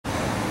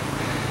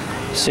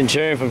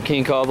Centurion from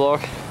King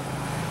Copblock.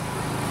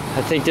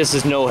 I think this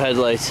is no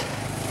headlights.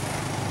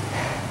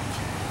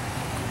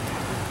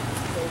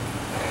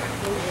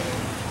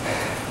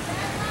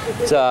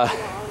 It's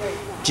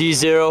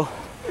G0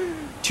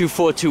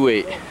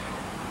 2428.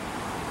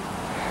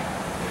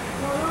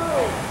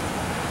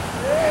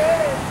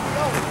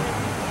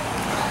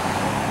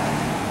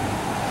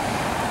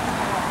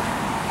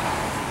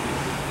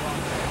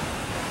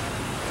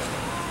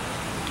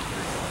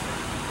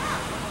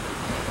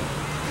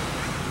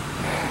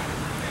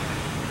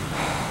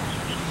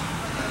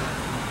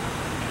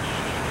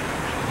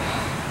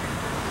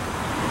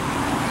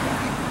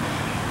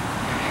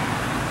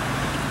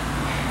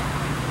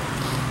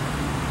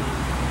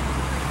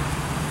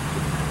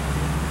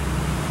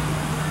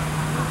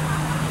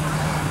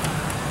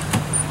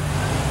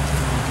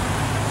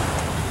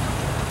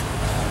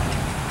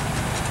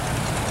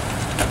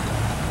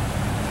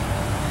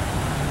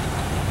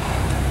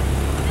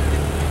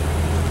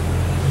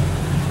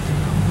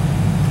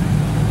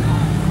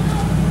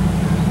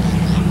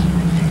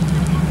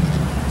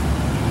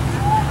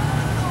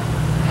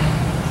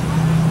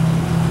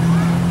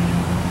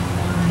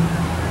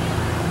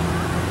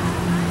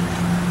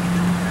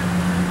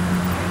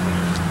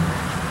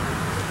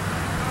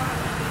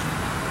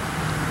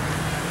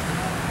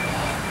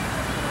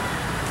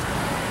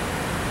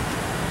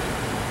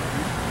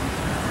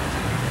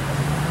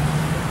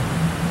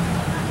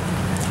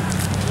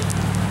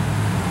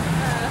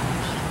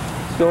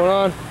 What's going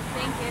on?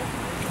 Thank you.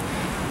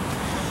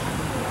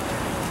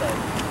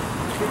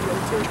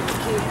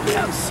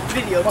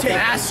 Videotape.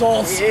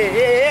 Assholes.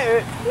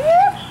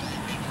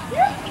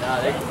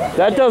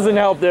 That doesn't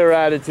help their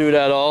attitude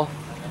at all.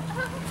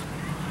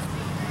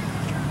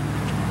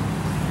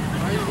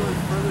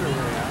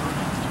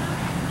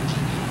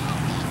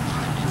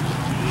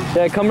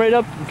 Yeah, come right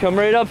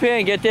up here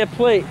and get that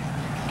plate.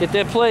 Get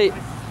that plate.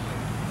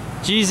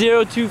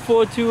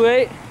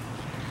 G02428.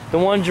 The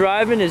one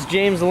driving is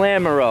James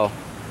Lamoureux.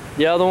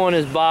 The other one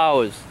is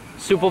Bowers.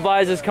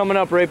 Supervisor's coming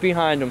up right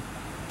behind him.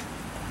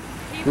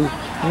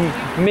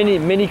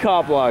 Mini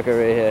cop blocker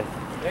right here.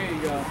 There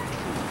you go.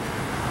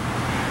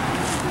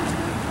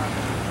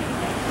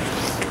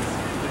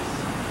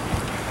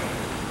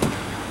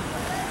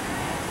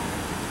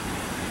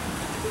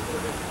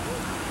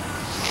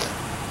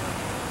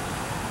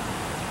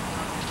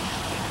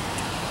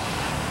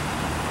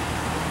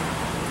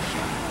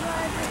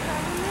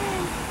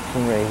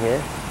 One right here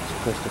is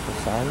Christopher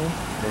Simon.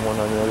 The one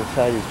on the other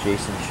side is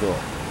Jason Short.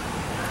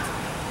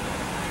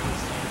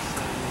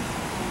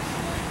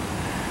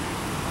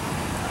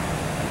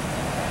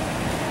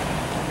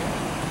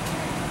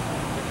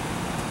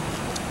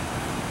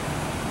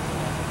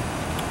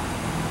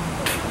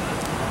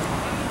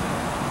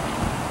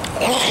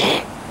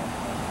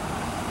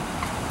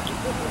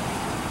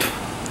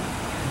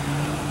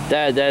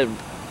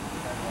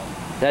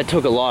 That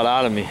took a lot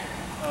out of me.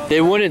 They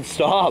wouldn't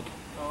stop.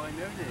 Oh, I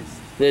noticed.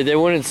 They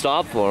wouldn't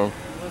stop for him.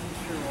 I wasn't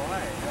sure why.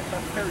 I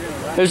thought they were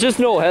gonna run. There's just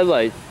no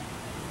headlights.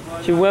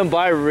 She went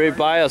by right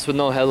by us with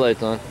no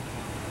headlights on.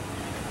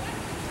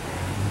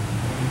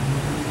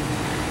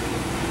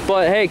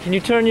 But hey, can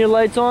you turn your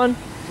lights on?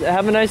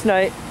 Have a nice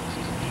night.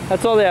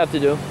 That's all they have to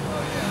do.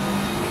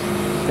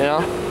 You know?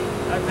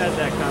 I've had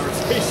that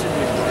conversation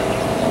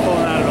before.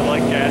 Pulling out of a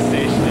like gas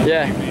station. And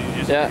Yeah. you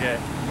just Yeah. forget.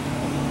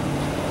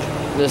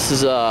 This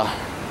is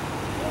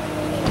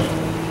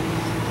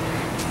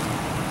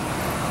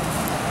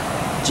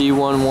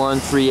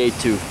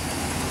G11382.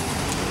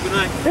 Good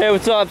night. Hey,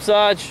 what's up,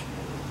 Sarge?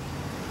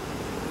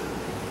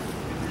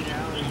 In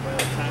reality, by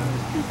the time it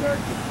was too dark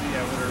to see, I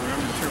would have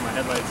remembered to turn my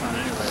headlights on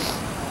anyway.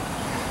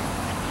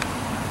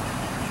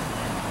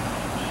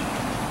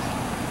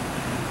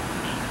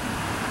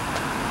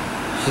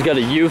 She's got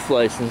a youth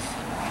license. Oh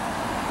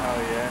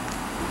yeah.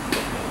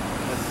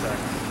 That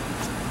sucks.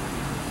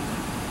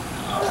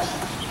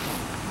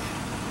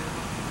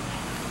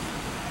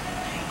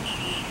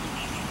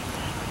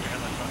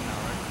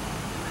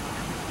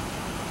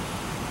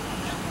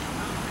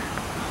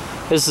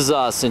 This is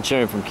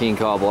Centurion from King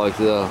Copblock.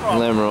 The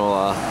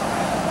Lamoureux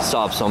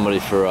stopped somebody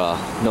for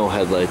no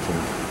headlights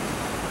and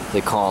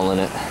they're calling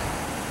it.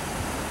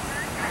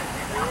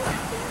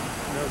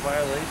 No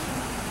violation.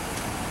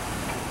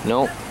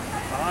 Nope.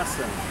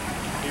 Awesome.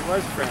 He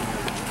was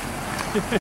friendly.